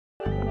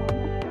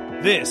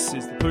This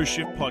is the Post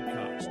Shift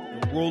Podcast,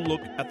 a raw look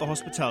at the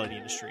hospitality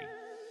industry.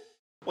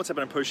 What's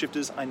happening, Post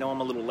Shifters? I know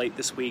I'm a little late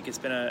this week. It's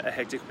been a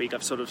hectic week.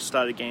 I've sort of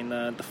started getting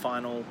the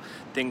final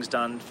things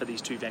done for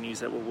these two venues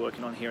that we're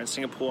working on here in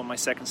Singapore, my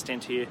second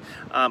stint here.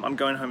 I'm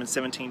going home in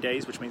 17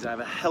 days, which means I have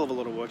a hell of a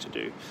lot of work to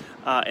do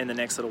in the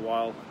next little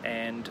while.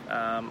 And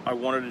I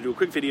wanted to do a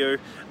quick video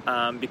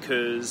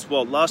because,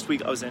 well, last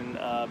week I was in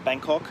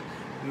Bangkok.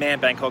 Man,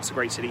 Bangkok's a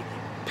great city.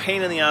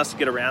 Pain in the ass to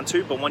get around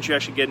to, but once you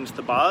actually get into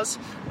the bars,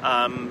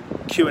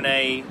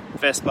 Q&A,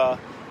 Vespa,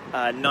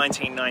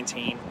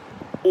 1919,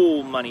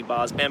 all money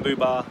bars, Bamboo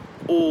Bar,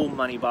 all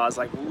money bars.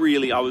 Like,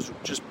 really, I was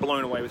just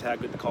blown away with how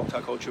good the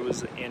cocktail culture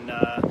was in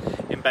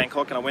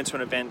Bangkok. And I went to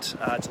an event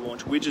to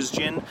launch Widger's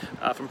Gin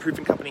from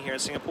Proofing Company here in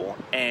Singapore,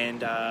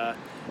 and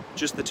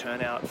just the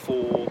turnout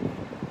from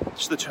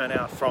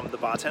the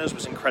bartenders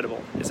was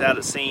incredible. It's out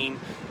at Scene,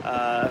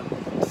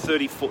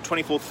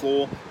 24th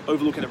floor,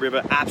 overlooking the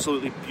river,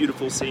 absolutely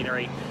beautiful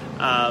scenery.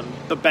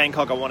 But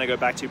Bangkok I want to go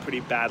back to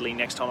pretty badly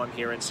next time I'm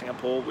here in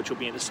Singapore, which will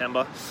be in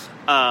December.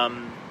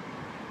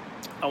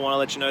 I want to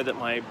let you know that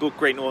my book,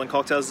 Great Northern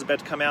Cocktails, is about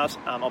to come out.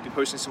 I'll be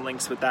posting some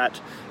links with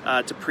that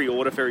to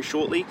pre-order very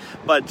shortly.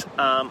 But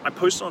I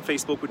posted on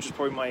Facebook, which is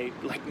probably my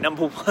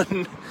number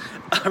one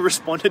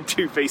responded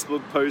to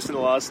Facebook post in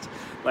the last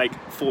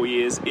 4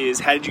 years, is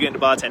how did you get into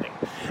bartending?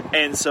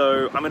 And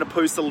so I'm going to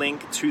post the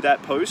link to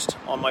that post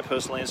on my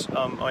personal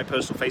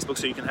Facebook,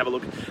 so you can have a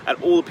look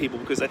at all the people,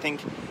 because I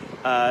think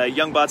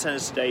young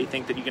bartenders today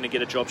think that you're going to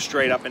get a job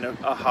straight up in a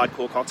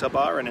hardcore cocktail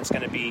bar, and it's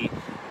going to be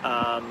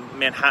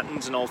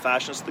Manhattans and old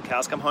fashions till the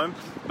cows come home.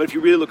 But if you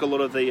really look at a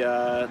lot of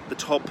the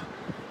top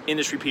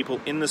industry people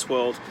in this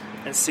world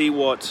and see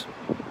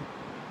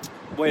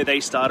where they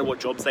started, what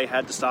jobs they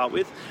had to start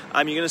with,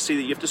 you're going to see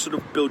that you have to sort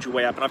of build your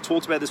way up. And I've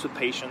talked about this with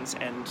patience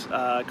and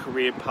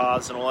career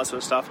paths and all that sort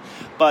of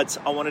stuff. But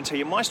I want to tell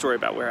you my story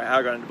about how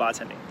I got into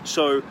bartending.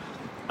 So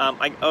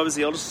I was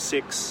the eldest of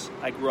six.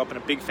 I grew up in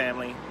a big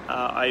family.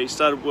 I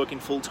started working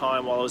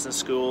full-time while I was in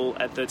school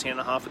at 13 and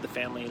a half with the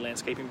family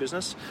landscaping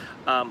business.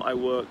 I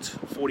worked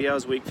 40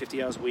 hours a week,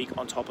 50 hours a week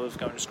on top of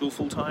going to school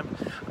full-time.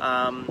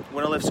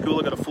 When I left school,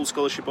 I got a full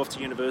scholarship off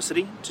to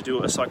university to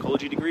do a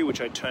psychology degree,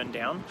 which I turned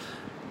down.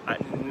 I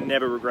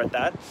never regret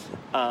that.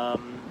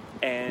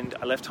 And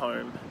I left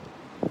home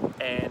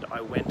and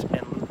I went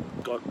and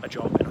got a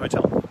job in a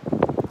hotel.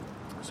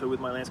 So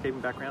with my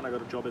landscaping background, I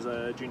got a job as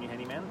a junior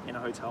handyman in a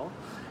hotel,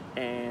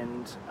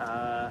 and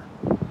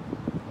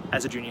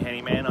as a junior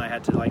handyman, I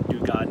had to do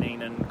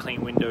gardening and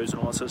clean windows and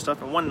all that sort of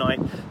stuff. And one night,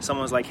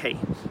 someone was like, "Hey,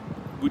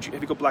 have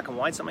you got black and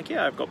whites?" I'm like,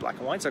 "Yeah, I've got black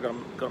and whites. I got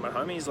them at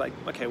home." And he's like,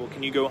 "Okay, well,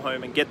 can you go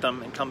home and get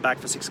them and come back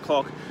for 6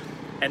 o'clock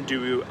and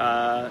do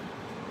a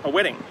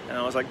wedding?" And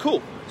I was like,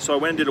 "Cool." So I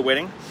went and did a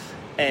wedding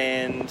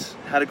and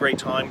had a great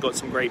time. Got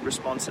some great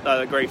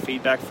great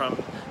feedback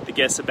from the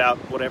guests about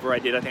whatever I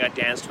did. I think I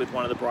danced with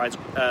one of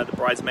the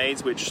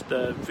bridesmaids, which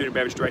the food and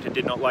beverage director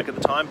did not like at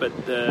the time,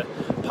 but the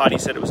party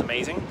said it was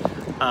amazing.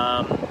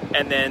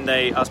 And then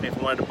they asked me if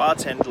I wanted to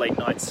bartend late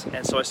nights,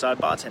 and so I started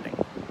bartending.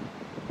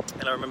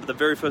 And I remember the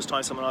very first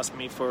time someone asked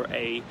me for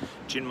a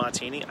gin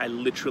martini, I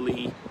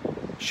literally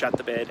shut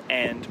the bed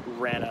and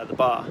ran out of the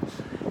bar.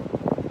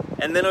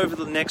 And then over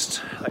the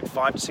next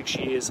 5 to 6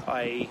 years,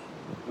 I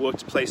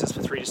worked places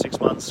for 3 to 6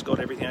 months, got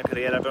everything I could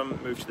get out of them,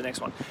 moved to the next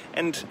one.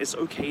 And it's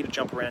okay to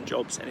jump around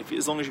jobs, and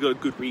as long as you've got a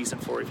good reason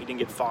for it, if you didn't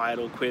get fired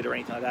or quit or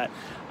anything like that.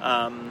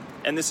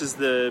 And this is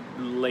the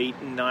late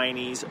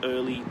 90s,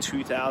 early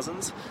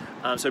 2000s,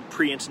 so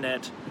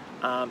pre-internet.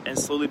 And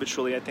slowly but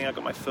surely, I think I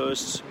got my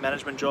first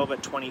management job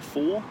at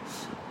 24.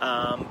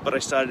 But I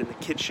started in the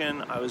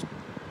kitchen. I was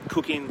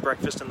cooking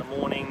breakfast in the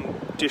morning,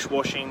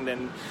 dishwashing,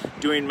 then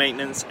doing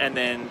maintenance, and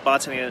then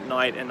bartending at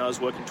night. And I was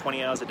working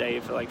 20 hours a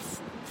day for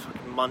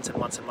months and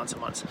months and months and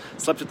months.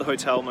 Slept at the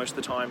hotel most of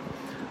the time.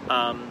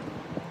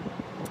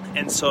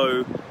 And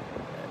so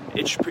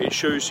it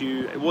shows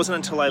you, it wasn't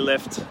until I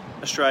left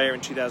Australia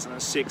in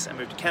 2006 and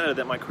moved to Canada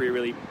that my career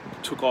really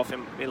took off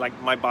in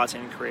my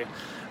bartending career.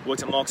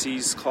 Worked at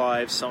Moxie's,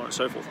 Clive's, so on and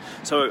so forth.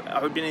 So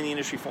I've been in the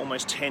industry for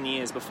almost 10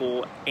 years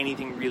before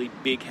anything really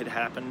big had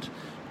happened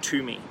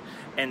to me.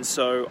 And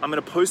so I'm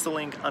going to post the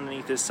link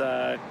underneath this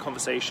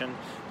conversation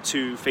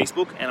to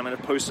Facebook, and I'm going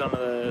to post it on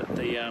the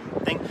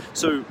thing.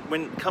 So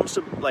when it comes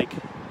to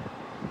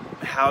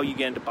how you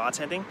get into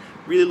bartending,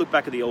 really look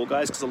back at the old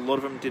guys, because a lot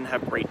of them didn't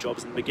have great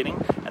jobs in the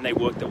beginning, and they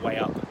worked their way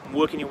up.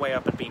 Working your way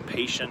up and being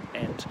patient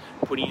and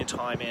putting your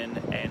time in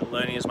and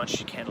learning as much as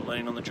you can,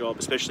 learning on the job,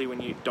 especially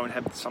when you don't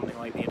have something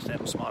like the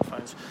internet or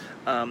smartphones,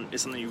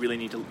 is something you really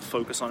need to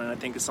focus on. And I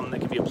think it's something that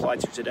can be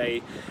applied to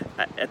today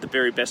at the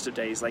very best of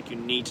days. You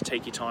need to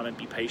take your time and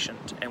be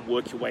patient and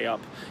work your way up.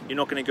 You're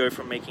not going to go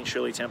from making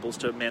Shirley Temples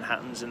to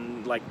Manhattans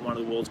and one of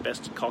the world's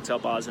best cocktail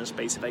bars in a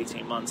space of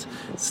 18 months.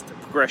 It's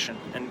progression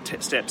and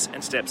steps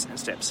and steps and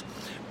steps.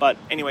 But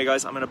anyway,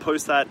 guys, I'm going to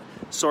post that.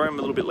 Sorry I'm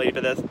a little bit late,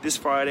 but this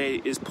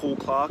Friday is Paul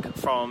Clark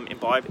from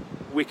Imbibe.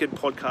 Wicked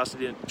podcast at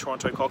the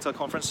Toronto Cocktail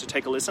Conference, so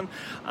take a listen.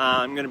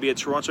 I'm going to be at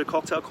Toronto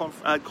Cocktail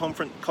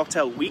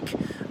Week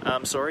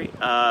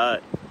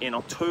in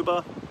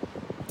October.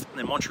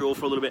 then Montreal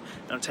for a little bit,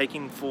 and I'm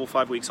taking 4 or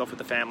 5 weeks off with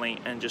the family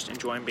and just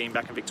enjoying being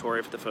back in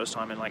Victoria for the first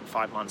time in like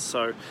 5 months.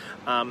 So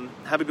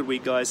have a good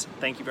week, guys.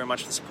 Thank you very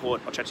much for the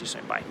support. I'll chat to you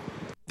soon. Bye.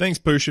 Thanks,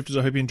 Post Shifters.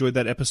 I hope you enjoyed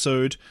that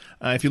episode.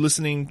 If you're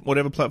listening,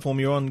 whatever platform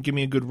you're on, give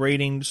me a good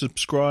rating,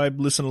 subscribe,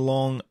 listen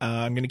along.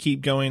 I'm going to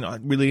keep going. I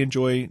really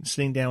enjoy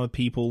sitting down with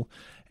people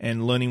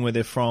and learning where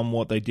they're from,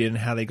 what they did, and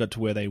how they got to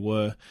where they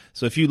were.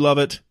 So if you love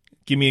it,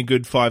 give me a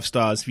good 5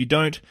 stars. If you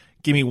don't,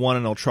 give me 1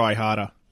 and I'll try harder.